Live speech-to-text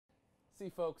See,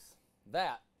 folks,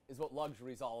 that is what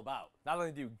luxury is all about. Not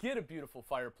only do you get a beautiful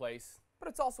fireplace, but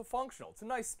it's also functional. It's a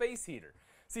nice space heater.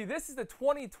 See, this is the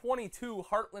 2022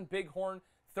 Heartland Bighorn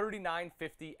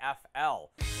 3950FL.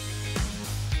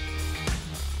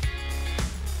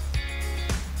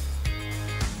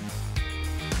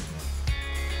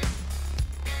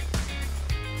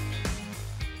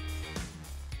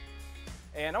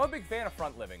 And I'm a big fan of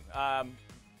front living,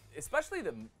 especially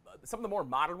some of the more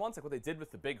modern ones, like what they did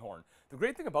with the Bighorn. The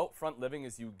great thing about front living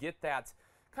is you get that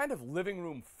kind of living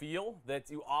room feel that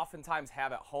you oftentimes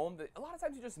have at home that a lot of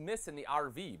times you just miss in the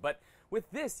RV. But with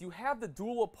this, you have the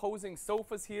dual opposing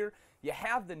sofas here, you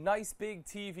have the nice big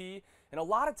TV, and a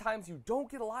lot of times you don't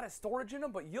get a lot of storage in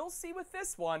them, but you'll see with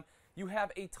this one, you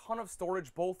have a ton of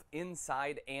storage both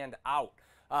inside and out.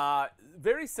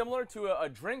 Very similar to a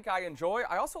drink I enjoy.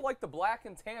 I also like the black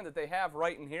and tan that they have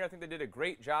right in here. I think they did a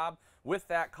great job with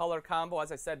that color combo.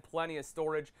 As I said, plenty of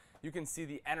storage. You can see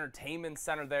the entertainment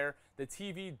center there. The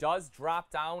TV does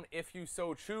drop down if you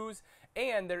so choose,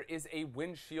 and there is a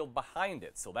windshield behind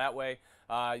it. So that way,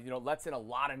 lets in a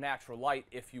lot of natural light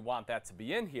if you want that to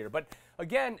be in here. But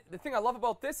again, the thing I love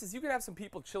about this is you can have some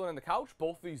people chilling on the couch.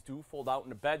 Both of these do fold out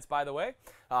into beds, by the way.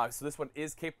 So this one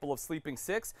is capable of sleeping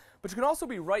 6. But you can also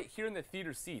be right here in the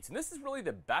theater seats. And this is really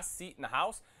the best seat in the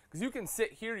house because you can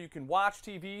sit here, you can watch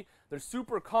TV. They're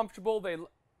super comfortable.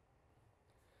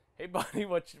 Hey, buddy,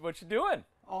 what you doing?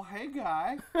 Oh, hey,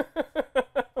 guy.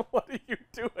 What are you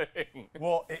doing?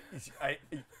 Well, I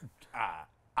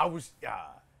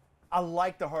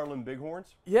like the Heartland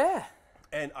Bighorns. Yeah.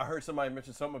 And I heard somebody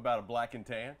mention something about a black and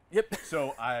tan. Yep.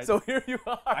 So here you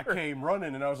are. I came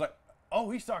running and I was like,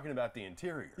 oh, he's talking about the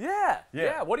interior.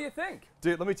 Yeah. What do you think?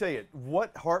 Dude, let me tell you,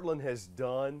 what Heartland has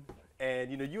done,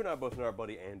 and you and I both know our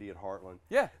buddy Andy at Heartland.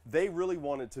 Yeah. They really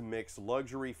wanted to mix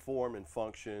luxury, form, and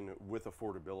function with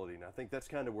affordability. And I think that's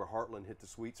kind of where Heartland hit the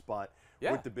sweet spot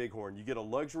with the Bighorn. You get a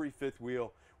luxury fifth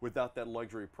wheel without that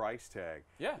luxury price tag.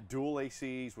 Yeah. Dual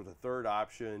ACs with a third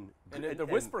option. And the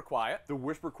whisper quiet. The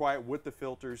whisper quiet with the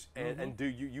filters. And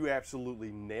dude, you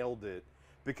absolutely nailed it.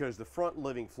 Because the front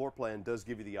living floor plan does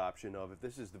give you the option of if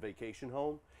this is the vacation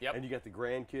home and you got the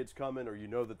grandkids coming, or you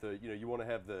know that you want to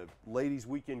have the ladies'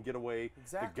 weekend getaway,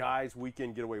 the guys'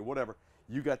 weekend getaway, whatever,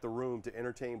 you got the room to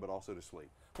entertain but also to sleep.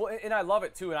 Well, and I love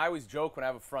it too. And I always joke when I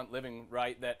have a front living,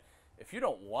 right, that if you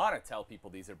don't want to tell people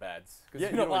these are beds, because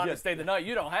you don't want to stay the night,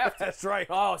 you don't have to. That's right.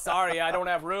 Oh, sorry, I don't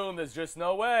have room. There's just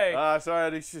no way.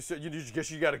 Sorry, you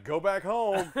guess you got to go back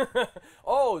home.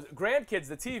 Oh, grandkids,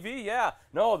 the TV, yeah.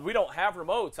 No, we don't have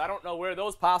remotes. I don't know where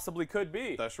those possibly could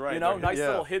be. That's right. Nice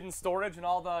little hidden storage and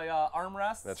all the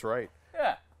armrests. That's right.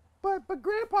 Yeah. But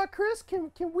Grandpa Chris, can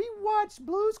we watch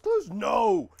Blue's Clues?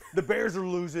 No, the Bears are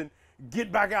losing.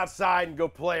 Get back outside and go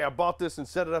play. I bought this and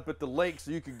set it up at the lake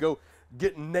so you could go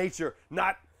get in nature,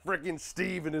 not freaking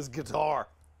Steve and his guitar.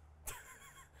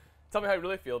 Tell me how you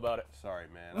really feel about it. Sorry,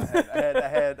 man. I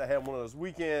had one of those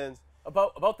weekends.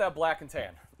 About that black and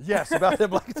tan. Yes, about that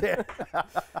black and tan.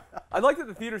 I like that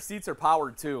the theater seats are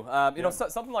powered too.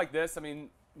 Something like this, I mean,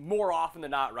 more often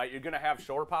than not, right, you're going to have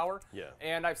shore power. Yeah.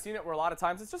 And I've seen it where a lot of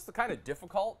times it's just kind of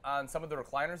difficult on some of the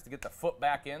recliners to get the foot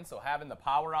back in, so having the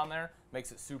power on there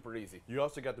makes it super easy. You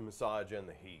also got the massage and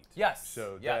the heat. Yes.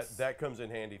 So that comes in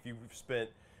handy. If you've spent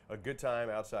a good time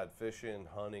outside fishing,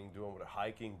 hunting, doing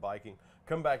hiking, biking,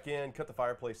 come back in, cut the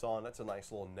fireplace on. That's a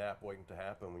nice little nap waiting to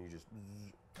happen when you just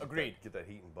get that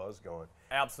heat and buzz going.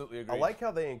 Absolutely agreed. I like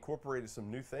how they incorporated some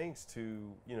new things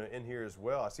to in here as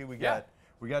well. I see we got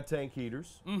tank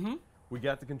heaters. Mm-hmm. We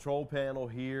got the control panel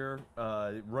here.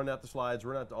 Run out the slides,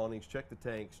 run out the awnings, check the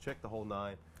tanks, check the whole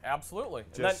nine. Absolutely.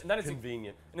 Just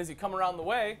convenient. And as you come around the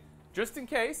way, just in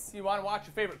case you want to watch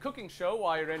your favorite cooking show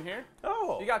while you're in here,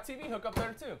 you got TV hook up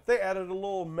there too. They added a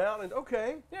little mountain.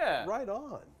 Okay. Yeah. Right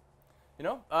on.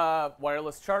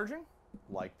 Wireless charging.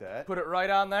 Like that. Put it right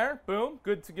on there. Boom.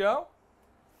 Good to go.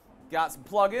 Got some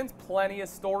plug-ins, plenty of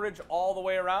storage all the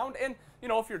way around. And,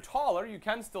 if you're taller, you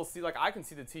can still see, like I can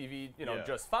see the TV,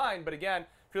 just fine. But again,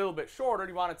 if you're a little bit shorter,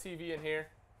 you want a TV in here,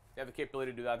 you have the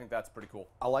capability to do that. I think that's pretty cool.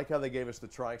 I like how they gave us the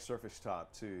tri-surface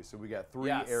top, too. So we got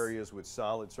 3 areas with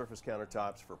solid surface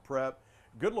countertops for prep.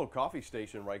 Good little coffee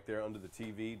station right there under the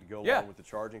TV to go along with the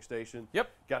charging station. Yep.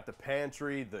 Got the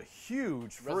pantry, the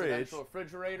huge fridge. Residential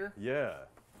refrigerator. Yeah.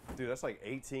 Dude, that's like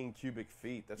 18 cubic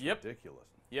feet. That's ridiculous.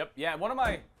 Yep. Yeah, one of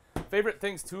my favorite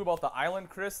things, too, about the Island,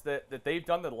 Chris, that they've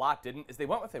done that a lot didn't, is they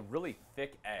went with a really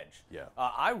thick edge. Yeah.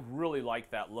 I really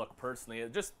like that look, personally.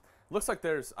 It just looks like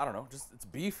there's, I don't know, it's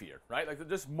beefier, right? Like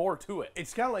there's more to it.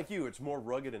 It's kind of like you. It's more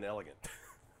rugged and elegant.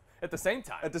 At the same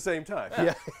time. At the same time.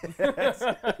 Yeah.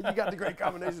 You got the great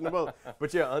combination of both.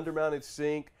 But yeah, undermounted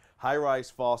sink, high-rise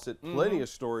faucet, plenty of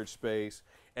storage space,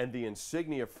 and the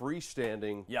Insignia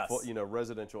freestanding,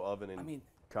 residential oven and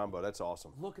combo. That's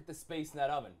awesome. Look at the space in that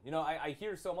oven. You know, I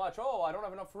hear so much, oh, I don't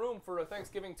have enough room for a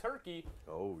Thanksgiving turkey.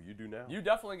 Oh, you do now. You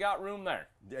definitely got room there.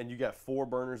 And you got 4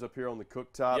 burners up here on the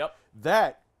cooktop. Yep.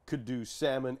 That could do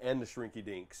salmon and the shrinky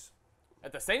dinks.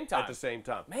 At the same time. At the same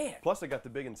time. Man. Plus, I got the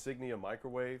big Insignia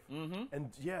microwave. And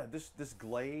yeah, this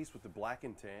glaze with the black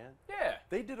and tan. Yeah.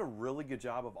 They did a really good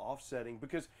job of offsetting,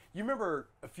 because you remember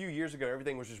a few years ago,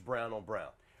 everything was just brown on brown.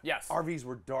 Yes. RVs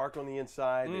were dark on the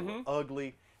inside. They were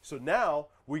ugly. So now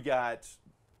we got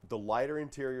the lighter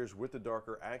interiors with the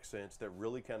darker accents that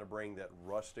really kind of bring that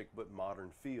rustic but modern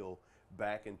feel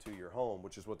back into your home,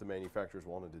 which is what the manufacturers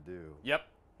wanted to do. Yep.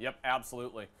 Yep,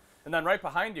 absolutely. And then right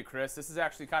behind you, Chris, this is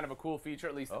actually kind of a cool feature,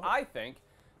 at least I think.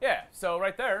 Yeah, so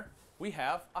right there, we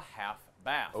have a half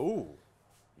bath. Oh.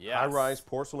 Yes. High-rise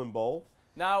porcelain bowl.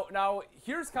 Now,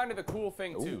 here's kind of the cool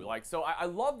thing, too. Like, so I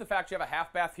love the fact you have a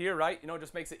half bath here, right? You know, it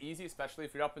just makes it easy, especially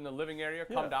if you're up in the living area,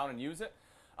 come down and use it.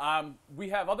 We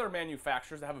have other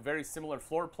manufacturers that have a very similar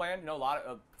floor plan. You know, a lot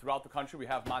of, throughout the country, we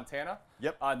have Montana.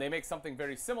 Yep. They make something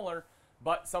very similar.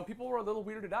 But some people were a little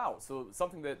weirded out. So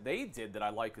something that they did that I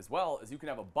like as well is you can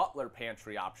have a butler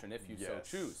pantry option if you so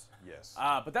choose. Yes.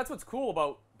 But that's what's cool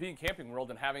about being Camping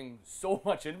World and having so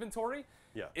much inventory.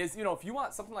 Yeah. Is, you know, if you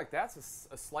want something like that, it's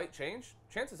a slight change,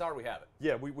 chances are we have it.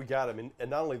 Yeah, we got them. And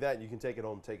not only that, you can take it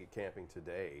home and take it camping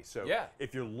today. So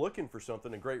if you're looking for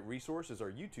something, a great resource is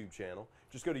our YouTube channel.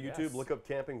 Just go to YouTube, look up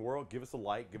Camping World, give us a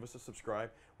like, give us a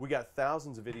subscribe. We got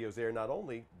thousands of videos there, not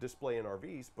only displaying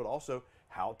RVs, but also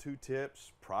how-to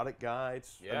tips, product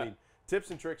guides. I mean,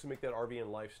 tips and tricks to make that RV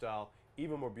and lifestyle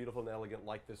even more beautiful and elegant,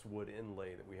 like this wood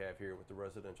inlay that we have here with the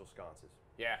residential sconces.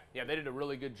 Yeah, they did a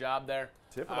really good job there.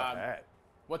 Tip of the hat.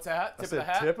 What's that? Tip of the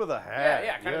hat? Tip of the hat.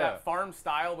 Yeah, kind of that farm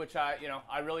style, which I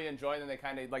really enjoy. And they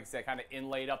kind of, like I said, kind of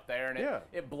inlaid up there, and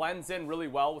it blends in really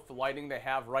well with the lighting they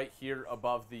have right here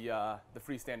above the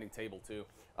freestanding table too.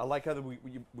 I like how we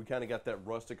kind of got that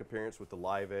rustic appearance with the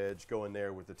live edge going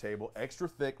there with the table, extra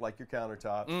thick like your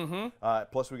countertops.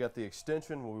 Plus we got the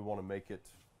extension where we want to make it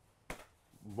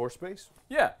more space.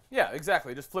 Yeah,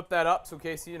 exactly. Just flip that up so in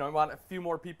case you want a few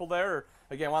more people there, or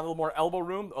again want a little more elbow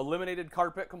room. Eliminated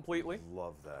carpet completely.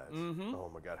 Love that.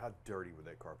 Oh my God, how dirty would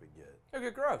that carpet get? It'll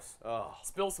get gross. Oh.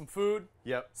 Spill some food.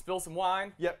 Yep. Spill some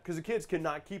wine. Yep, because the kids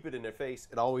cannot keep it in their face.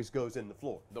 It always goes in the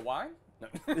floor. The wine?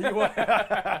 No.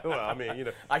 Well, I mean,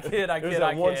 I kid.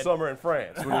 One summer in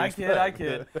France. I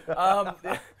kid.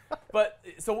 But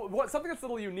so something that's a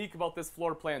little unique about this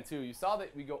floor plan too, you saw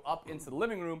that we go up into the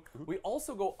living room. We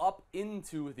also go up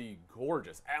into the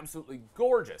gorgeous, absolutely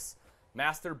gorgeous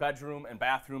master bedroom and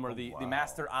bathroom, or the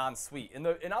master ensuite. And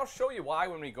I'll show you why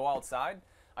when we go outside.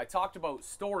 I talked about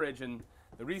storage, and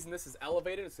the reason this is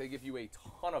elevated is they give you a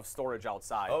ton of storage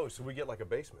outside. Oh, so we get like a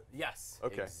basement? Yes.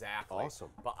 Okay. Exactly. Awesome.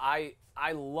 But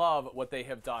I love what they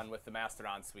have done with the master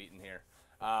ensuite in here.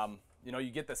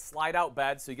 You get the slide-out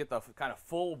bed, so you get the kind of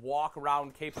full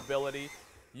walk-around capability.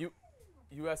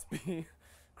 USB.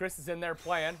 Chris is in there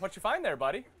playing. What you find there,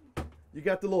 buddy? You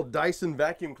got the little Dyson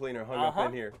vacuum cleaner hung up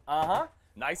in here.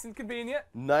 Nice and convenient.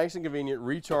 Nice and convenient,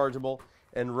 rechargeable,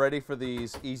 and ready for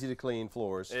these easy-to-clean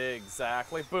floors.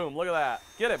 Exactly. Boom, look at that.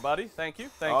 Get it, buddy. Thank you.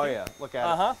 Thank you. Oh, yeah. Look at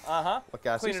it. Look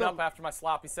at it. Clean it up after my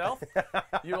sloppy self.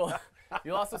 You'll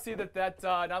also see that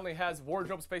not only has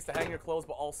wardrobe space to hang your clothes,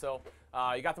 but also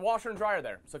you got the washer and dryer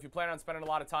there. So if you plan on spending a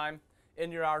lot of time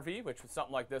in your RV, which with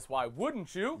something like this, why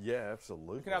wouldn't you? Yeah,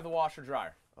 absolutely. You can have the washer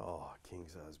dryer. Oh, king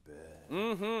size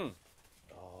bed.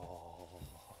 Oh.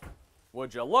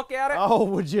 Would you look at it? Oh,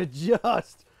 would you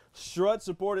just? Strut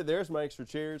supported. There's my extra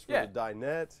chairs for the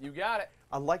dinette. You got it.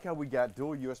 I like how we got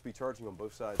dual USB charging on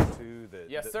both sides too.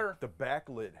 Yes, sir. The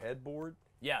backlit headboard.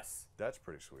 Yes. That's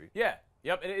pretty sweet. Yeah.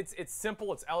 Yep. It's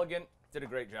simple. It's elegant. Did a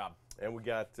great job. And we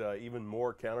got even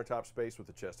more countertop space with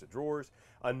the chest of drawers.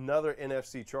 Another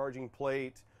NFC charging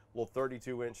plate. Little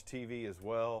 32-inch TV as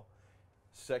well.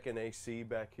 Second AC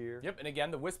back here. Yep. And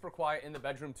again, the whisper quiet in the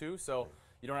bedroom too, so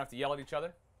you don't have to yell at each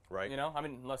other. Right.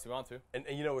 Unless you want to. And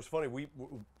it's funny.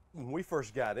 When we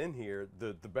first got in here,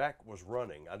 the back was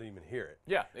running. I didn't even hear it.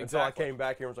 Yeah, exactly. Until I came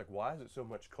back here and was like, why is it so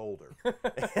much colder?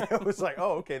 It was like,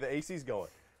 oh, okay, the AC's going.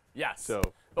 Yes. So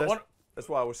that's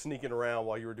why I was sneaking around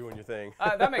while you were doing your thing.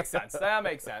 That makes sense. That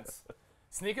makes sense.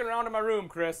 Sneaking around in my room,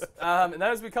 Chris. And then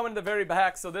as we come into the very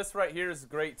back, so this right here is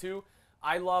great too.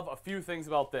 I love a few things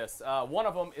about this. One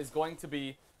of them is going to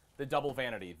be the double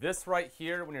vanity. This right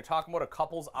here, when you're talking about a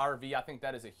couple's RV, I think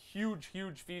that is a huge,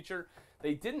 huge feature.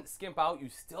 They didn't skimp out. You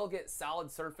still get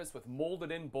solid surface with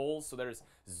molded in bowls, so there's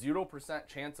 0%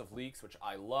 chance of leaks, which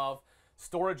I love.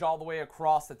 storage all the way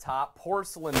across the top,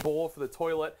 porcelain bowl for the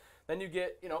toilet. Then you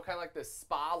get, you know, kind of like this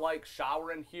spa-like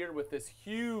shower in here with this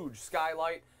huge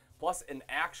skylight, plus an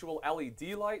actual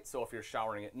LED light. So if you're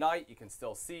showering at night, you can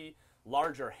still see.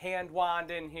 Larger hand wand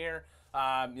in here.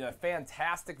 You know,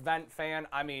 fantastic vent fan.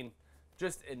 I mean,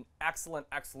 just an excellent,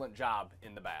 excellent job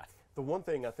in the bath. The one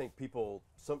thing I think people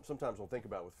sometimes will think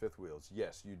about with fifth wheels,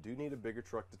 yes, you do need a bigger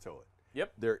truck to tow it.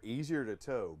 Yep. They're easier to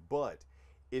tow, but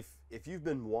if you've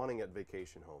been wanting a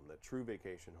vacation home, that true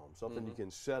vacation home, something you can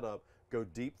set up, go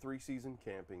deep 3-season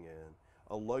camping in,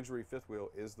 a luxury fifth wheel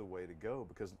is the way to go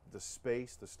because the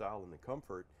space, the style, and the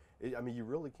comfort, I mean, you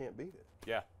really can't beat it.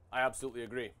 Yeah, I absolutely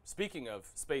agree. Speaking of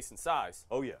space and size.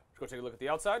 Oh, yeah. Let's go take a look at the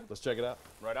outside. Let's check it out.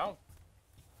 Right on.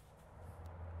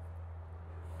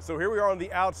 So here we are on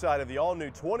the outside of the all-new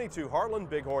 22 Heartland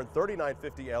Bighorn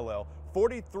 3950FL,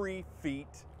 43 feet,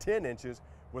 10 inches,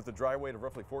 with a dry weight of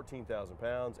roughly 14,000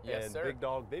 pounds. Yes, and sir. Big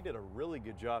Dog, they did a really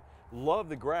good job. Love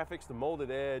the graphics, the molded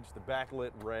edge, the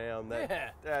backlit ram.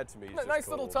 That to me is just nice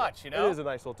cool. little touch, you know? It is a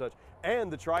nice little touch.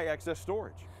 And the tri-access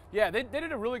storage. Yeah, they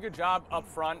did a really good job up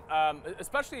front,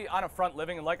 especially on a front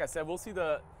living. And like I said, we'll see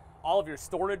all of your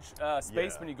storage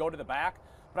space when you go to the back.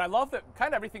 But I love that kind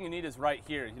of everything you need is right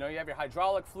here. You know, you have your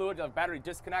hydraulic fluid, you have battery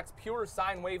disconnects, pure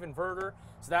sine wave inverter.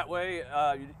 So that way,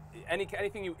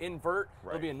 anything you invert,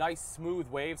 it'll be a nice smooth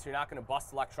wave, so you're not going to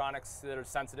bust electronics that are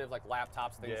sensitive, like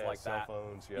laptops, things like that. Cell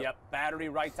phones, Yep, battery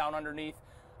right down underneath.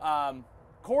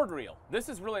 Cord reel. This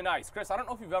is really nice. Chris, I don't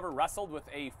know if you've ever wrestled with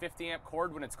a 50 amp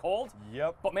cord when it's cold.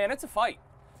 Yep. But man, it's a fight.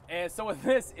 And so with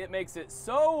this, it makes it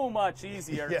so much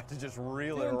easier. You have to just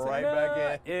reel it right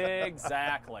back in.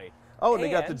 Exactly. Oh, and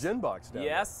they got the gen box down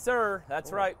there. Yes, sir.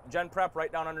 That's right. Gen prep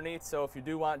right down underneath. So if you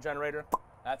do want a generator,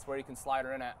 that's where you can slide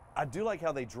her in at. I do like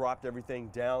how they dropped everything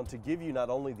down to give you not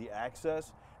only the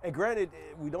access, and granted,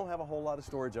 we don't have a whole lot of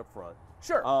storage up front.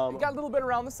 Sure. You got a little bit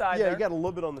around the side there. Yeah, you got a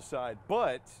little bit on the side,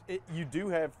 but you do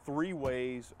have 3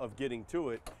 ways of getting to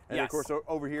it. And of course,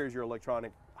 over here is your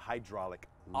electronic hydraulic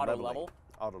auto leveling. level.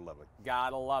 Auto leveling.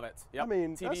 Gotta love it. Yep. I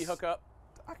mean, TV hookup.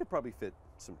 I could probably fit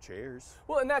some chairs.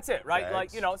 Well, and that's it, right? Bags.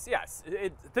 Like, you know, yes,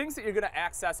 things that you're going to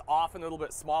access often a little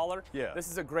bit smaller. Yeah.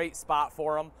 This is a great spot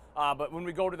for them. But when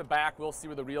we go to the back, we'll see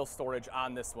where the real storage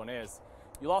on this one is.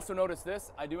 You'll also notice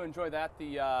this. I do enjoy that,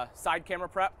 the side camera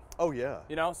prep. Oh, yeah.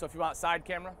 You know, so if you want side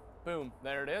camera, boom,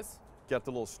 there it is. Got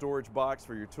the little storage box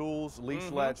for your tools,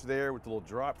 leash latch there with the little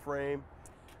drop frame.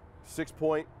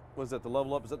 6-point, was that the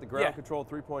level up? Is that the ground control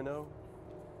 3.0?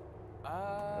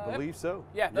 I believe so.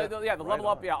 Yeah, the level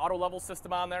up, auto level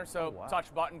system on there. So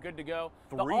touch button, good to go.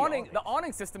 The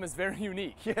awning system is very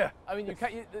unique. Yeah. I mean,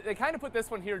 they kind of put this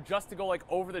one here just to go like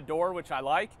over the door, which I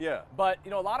like. Yeah. But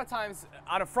you know, a lot of times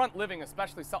on a front living,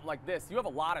 especially something like this, you have a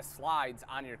lot of slides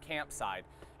on your campsite,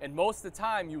 and most of the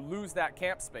time you lose that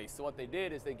camp space. So what they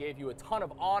did is they gave you a ton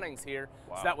of awnings here,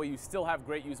 so that way you still have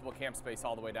great usable camp space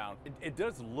all the way down. It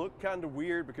does look kind of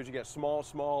weird because you got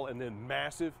small, and then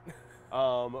massive.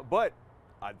 But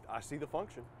I see the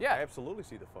function. Yeah. I absolutely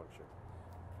see the function.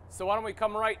 So why don't we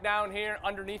come right down here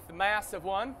underneath the massive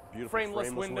one. Beautiful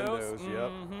frameless windows.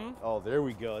 Yep. Oh, there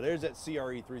we go. There's that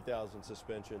CRE 3000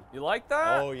 suspension. You like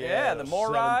that? Oh, yeah. Yeah, the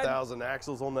more ride. 7,000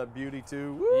 axles on that beauty,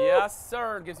 too. Woo! Yes,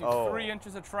 sir. Gives you 3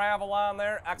 inches of travel on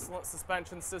there. Excellent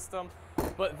suspension system.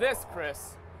 But this,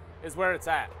 Chris, is where it's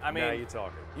at. I mean, now you're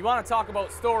talking. You want to talk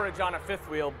about storage on a fifth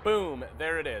wheel, boom,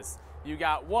 there it is. You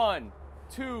got 1,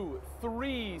 2,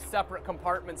 3 separate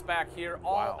compartments back here,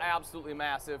 all absolutely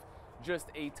massive. Just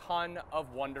a ton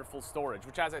of wonderful storage,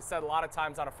 which, as I said, a lot of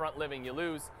times on a front living you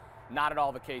lose. Not at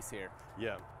all the case here.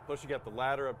 Yeah. Plus you got the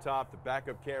ladder up top, the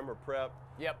backup camera prep.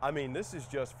 Yep. I mean, this is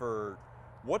just for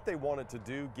what they wanted to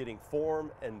do, getting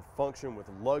form and function with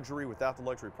luxury without the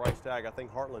luxury price tag. I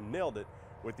think Heartland nailed it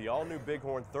with the all-new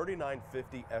Bighorn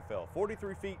 3950FL.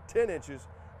 43 feet, 10 inches,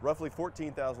 roughly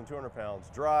 14,200 pounds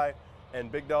dry.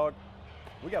 And Big Dog,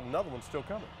 we got another one still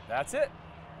coming. That's it.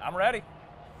 I'm ready.